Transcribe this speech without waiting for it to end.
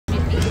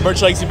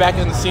BirchLegacy back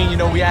in the scene. You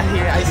know, we out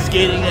here ice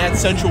skating at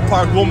Central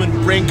Park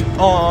Wollman rink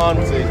on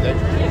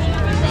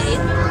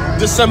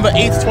December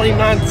 8th,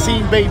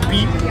 2019,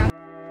 baby.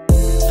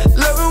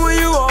 Love it when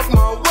you walk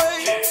my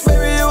way.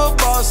 Baby, you a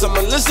boss. I'ma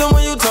listen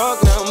when you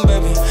talk now,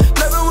 baby.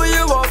 Love it when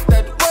you walk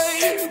that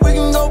way. We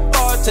can go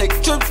far,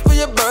 take trips for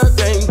your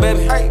birthday,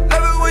 baby. Hey,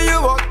 love it when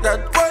you walk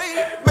that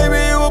way. Baby,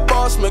 you a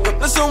boss. Make up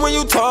listen when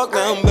you talk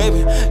now,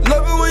 baby.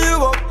 Love it when you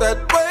walk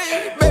that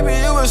way. Baby,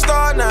 you a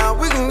star now.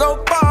 We can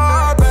go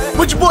far, baby.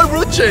 With your boy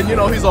Ruchin, you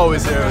know, he's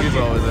always here. He's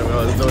always there. We're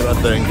always doing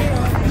that thing.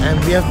 And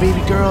we have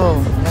baby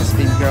girl. Yes,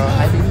 baby girl.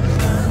 Hi, baby girl.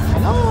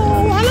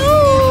 Hello,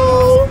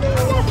 hello.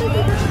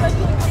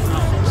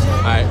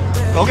 Alright,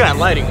 look at that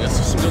lighting. This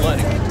is some good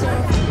lighting.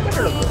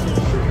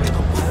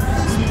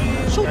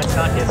 That's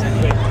not his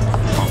anyway.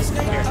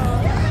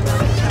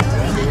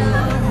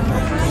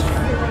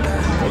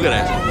 Look at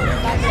that.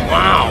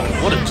 Wow,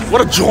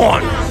 what a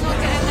John.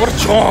 What a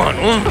John.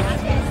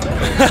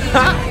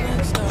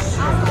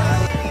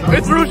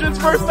 It's Ruchin's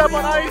first step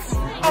on ice.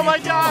 Oh my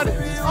god.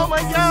 Oh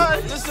my god.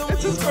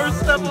 It's his first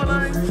step on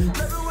ice.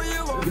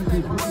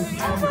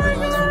 Oh my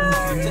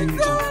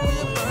god.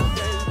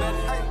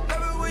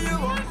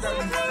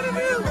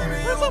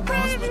 We're so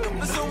proud of you.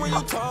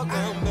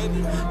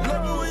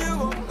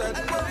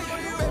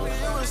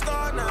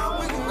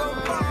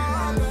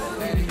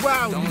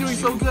 Wow, you're doing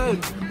so good.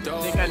 I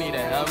think I need a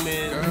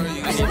helmet.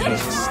 I need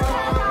this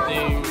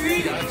thing.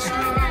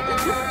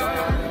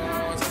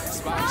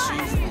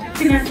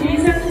 Can I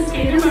please have the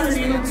skater by the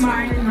name of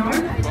Maya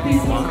North?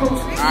 Please walk over.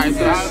 Alright,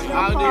 so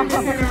I'll do.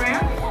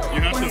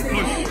 You have to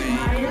push.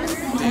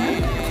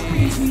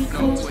 Please meet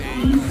Coach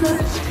Lisa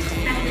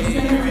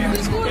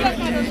at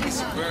the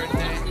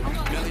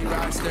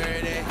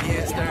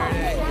center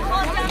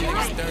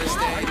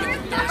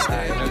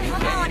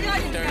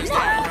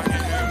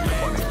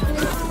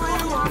ramp.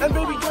 And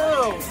baby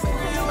girl.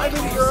 Hi,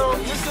 baby girl.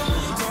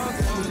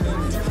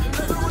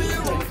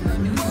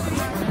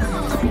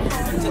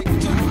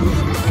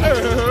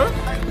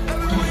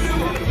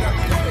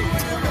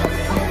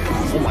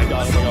 Oh my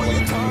god, oh my god, oh my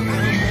god.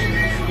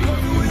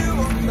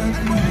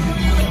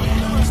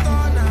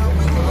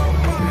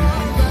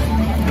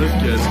 This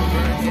kid.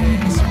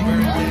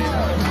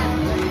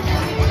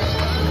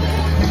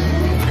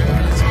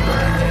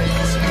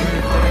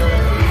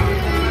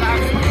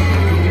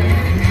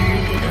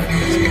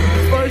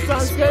 First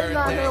time skating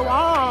out here,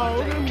 wow,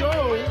 look at him go.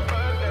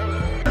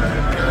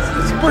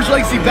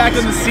 BirchLegacy back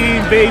on the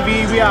scene,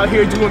 baby. We out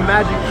here doing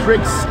magic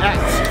tricks at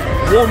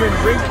Wollman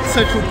Rink,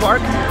 Central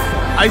Park.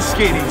 Ice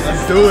skating,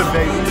 let's do it,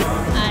 baby.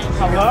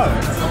 Hello.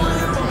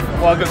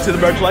 Welcome to the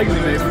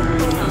BirchLegacy, baby.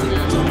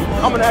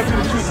 I'm gonna ask you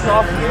to choose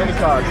off from any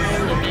card.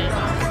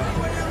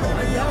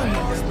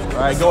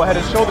 Alright, go ahead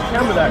and show the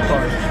camera that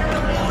card.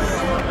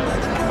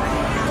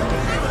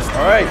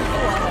 Alright,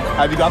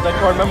 have you got that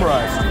card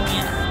memorized?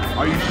 Yeah.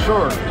 Are you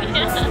sure?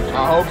 Yeah.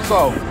 I hope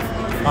so.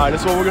 Alright,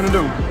 this is what we're gonna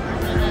do.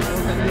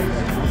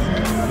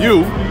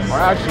 You are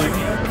actually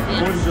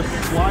going to just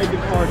slide the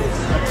card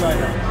upside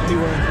down.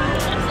 Anywhere.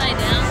 Upside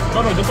down? No,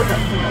 just like that.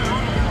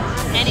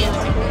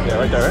 Anywhere. Yeah,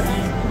 right there, right?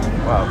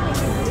 Wow.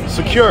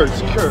 Secured.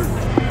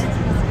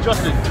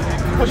 Justin,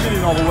 push it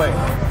in all the way.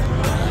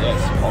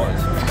 Yes,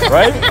 pause.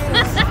 Right?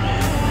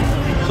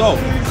 So,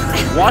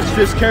 watch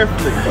this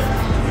carefully.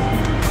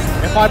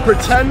 If I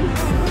pretend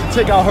to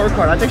take out her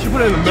card, I think she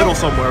put it in the middle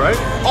somewhere, right?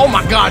 Oh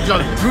my god,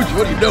 Johnny, Gucci,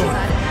 what are you doing?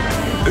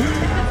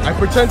 I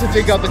pretend to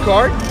take out the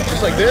card,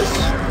 just like this.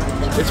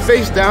 It's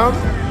face down,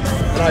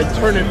 and I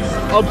turn it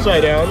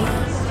upside down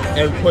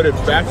and put it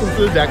back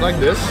into the deck like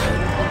this.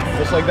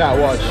 Just like that,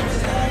 watch.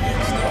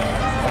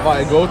 If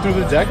I go through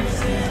the deck,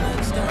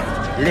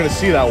 you're gonna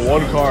see that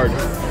one card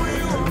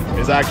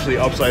is actually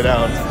upside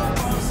down.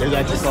 There's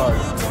that card.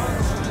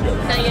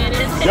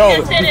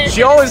 Yo,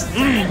 she always.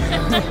 Hey,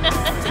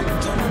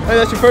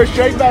 that's your first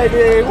trick,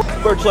 baby.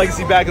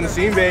 BirchLegacy back in the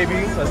scene,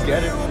 baby. Let's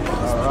get it.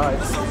 All right.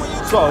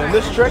 So in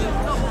this trick,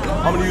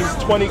 I'm gonna use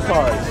 20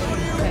 cards.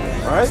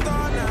 All right.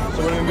 So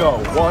we're gonna go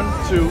 1,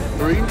 2,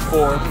 3,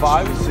 4,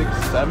 5, 6,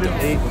 7,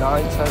 8,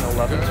 9, 10,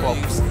 11, 12,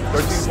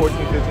 13,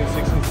 14, 15,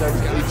 16,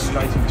 17, 18,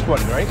 19,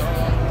 20, right?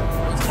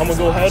 I'm gonna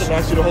go ahead and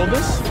ask you to hold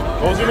this.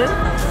 What was your name?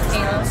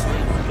 Kayla.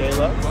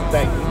 Kayla.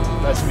 Thank you.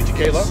 Nice to meet you,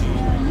 Kayla.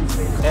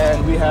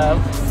 And we have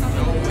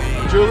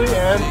Julie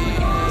and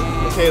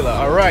Kayla.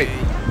 All right.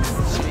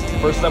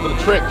 First step of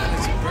the trick.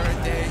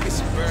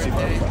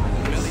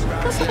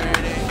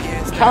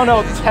 Count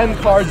out 10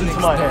 cards into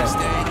my hand.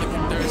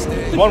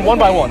 One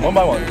by one. 1, 2,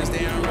 3, 4, 5, 6, 7,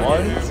 8,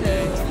 9,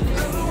 10, 11,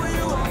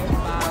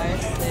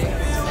 12,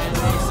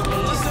 13,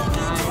 14, 15, 16, 17,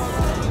 18,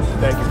 19, 20.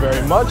 Thank you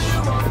very much.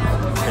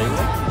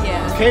 Kayla?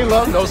 Yeah. Kayla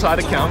knows how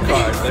to count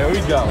cards. There we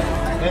go.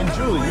 And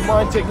Julie, you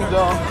mind taking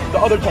the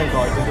other 10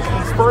 cards and just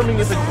confirming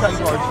if it's 10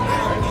 cards? Right?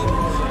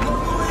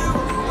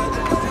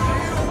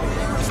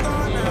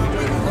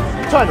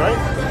 10, right?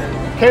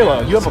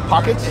 Kayla, you have a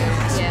pocket?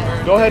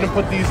 Yeah. Go ahead and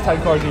put these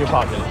 10 cards in your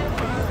pocket.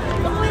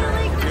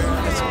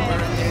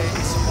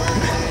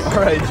 All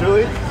right,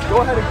 Julie,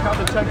 go ahead and count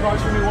the 10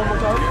 cards for me one more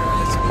time.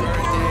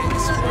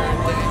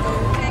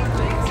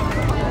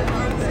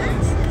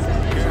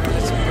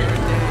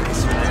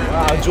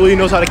 Julia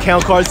knows how to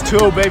count cards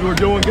too, baby. We're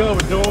doing good.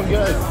 We're doing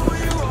good.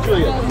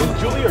 Julia,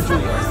 is Julie or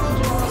Julia?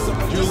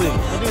 Julie.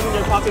 Put these in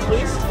your pocket,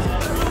 please.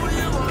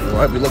 All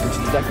right, we look into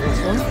the deck of this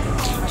one.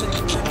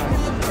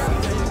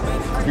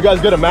 You guys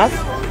good at math?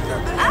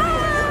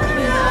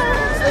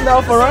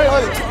 Enough, all right?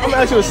 I'm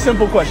gonna ask you a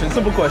simple question.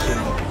 Simple question.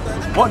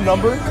 What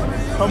number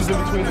comes in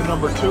between the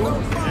number 2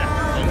 and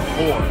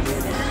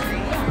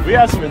 4? We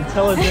have some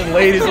intelligent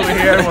ladies over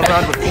here. Everyone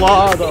round of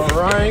applause, all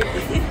right?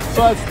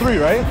 So that's 3,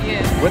 right?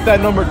 Yeah. With that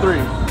number 3,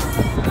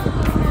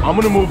 I'm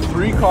gonna move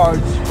 3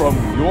 cards from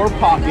your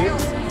pocket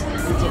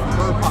into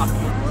her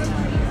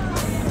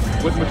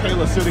pocket, with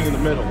Michaela sitting in the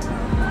middle.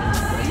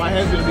 And my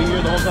hand's gonna be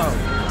here the whole time.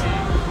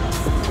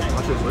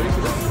 Watch this, ready?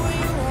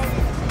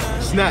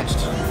 Snatched.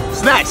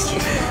 Snatched!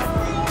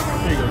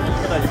 Here you go,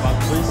 put that in your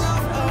pocket, please.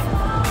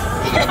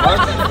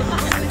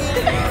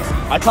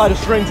 I tied a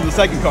string to the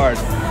second card.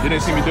 You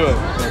didn't see me do it.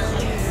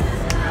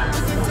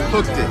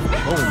 Hooked it.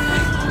 Boom.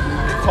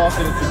 Tossed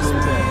it into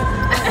Julie's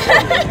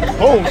hand.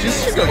 Boom,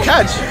 she's gonna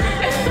catch.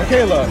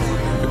 Michaela,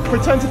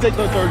 pretend to take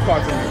the 3rd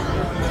card from me.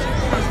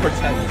 Just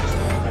pretend.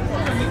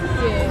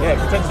 Yeah,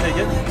 pretend to take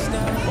it.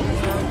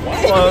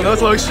 Wow,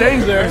 nice little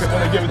exchange there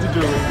when I give it to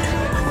Julie.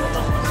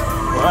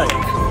 Alright.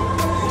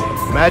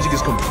 Magic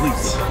is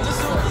complete.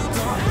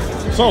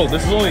 So,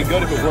 this is only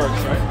good if it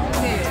works, right?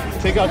 Yeah.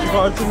 Take out your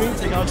card to me.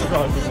 Take out your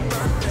card to me.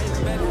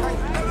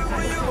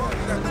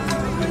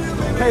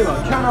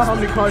 Kayla, count out how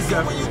many cards you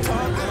have for me.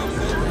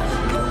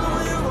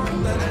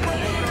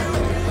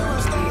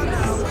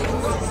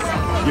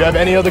 You have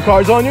any other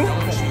cards on you?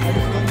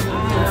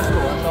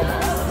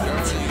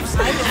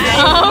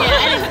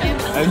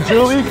 And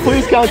Julie,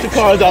 please count your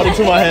cards out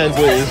into my hand,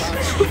 please.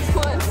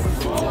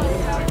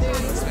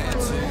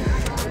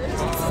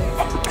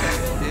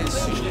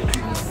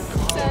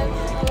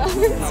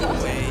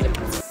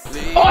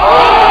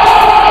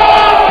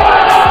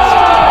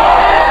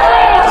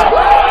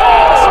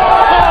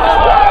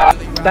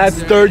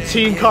 That's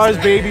 13 cards,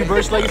 baby.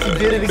 BirchLegacy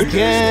did it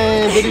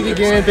again. Did it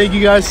again. Thank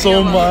you guys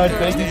so much.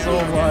 Thank you so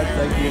much.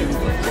 Thank you.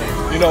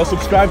 You know,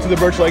 subscribe to the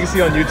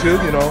BirchLegacy on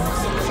YouTube. You know,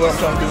 that's what I'm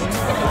trying to do.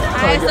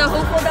 Alright, so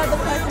who pulled out the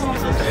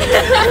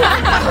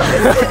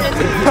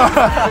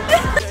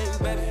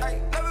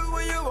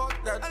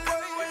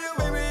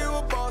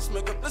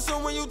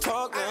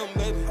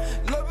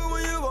Love it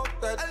when you walk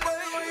that way,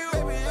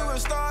 baby. You a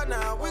star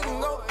now. We can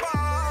go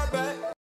far.